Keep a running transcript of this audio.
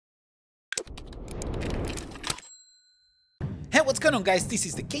Hey, what's going on guys, this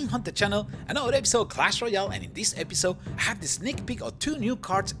is the TheGameHuntah channel, another episode of Clash Royale, and in this episode I have the sneak peek of two new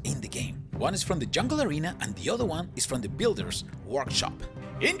cards in the game. One is from the Jungle Arena and the other one is from the Builder's Workshop.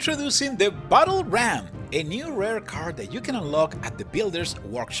 Introducing the Battle Ram, a new rare card that you can unlock at the Builder's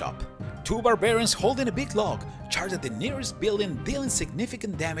Workshop. Two barbarians holding a big log charge at the nearest building, dealing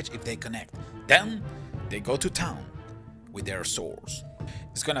significant damage if they connect. Then they go to town with their swords.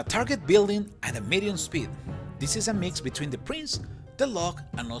 It's gonna target building at a medium speed. This is a mix between the prince, the log,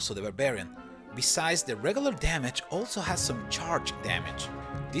 and also the barbarian. Besides, the regular damage also has some charge damage.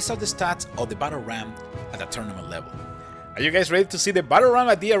 These are the stats of the battle ram at the tournament level. Are you guys ready to see the battle ram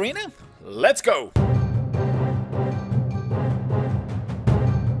at the arena? Let's go!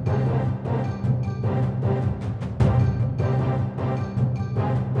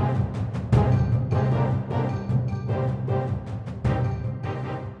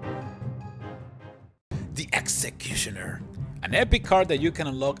 The Executioner, an epic card that you can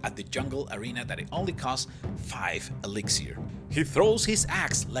unlock at the Jungle Arena that it only costs 5 elixir. He throws his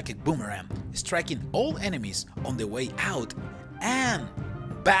axe like a boomerang, striking all enemies on the way out and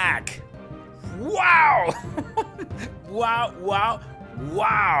back. Wow! Wow!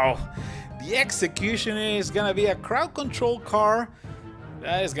 The Executioner is gonna be a crowd control card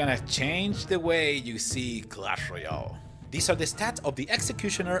that is gonna change the way you see Clash Royale. These are the stats of the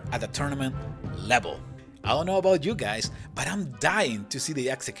Executioner at the tournament level. I don't know about you guys, but I'm dying to see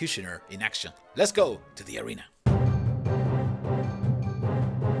the Executioner in action. Let's go to the arena.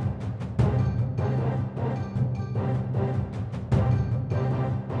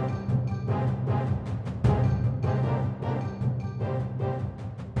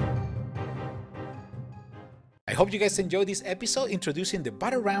 I hope you guys enjoyed this episode introducing the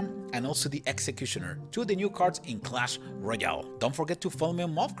Battle Ram and also the Executioner, two of the new cards in Clash Royale. Don't forget to follow me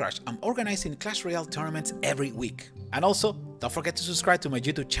on Mobcrash. I'm organizing Clash Royale tournaments every week. And also, don't forget to subscribe to my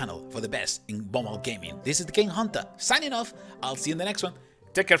YouTube channel for the best in mobile gaming. This is the TheGameHuntah signing off. I'll see you in the next one.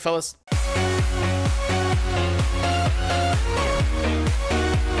 Take care, fellas.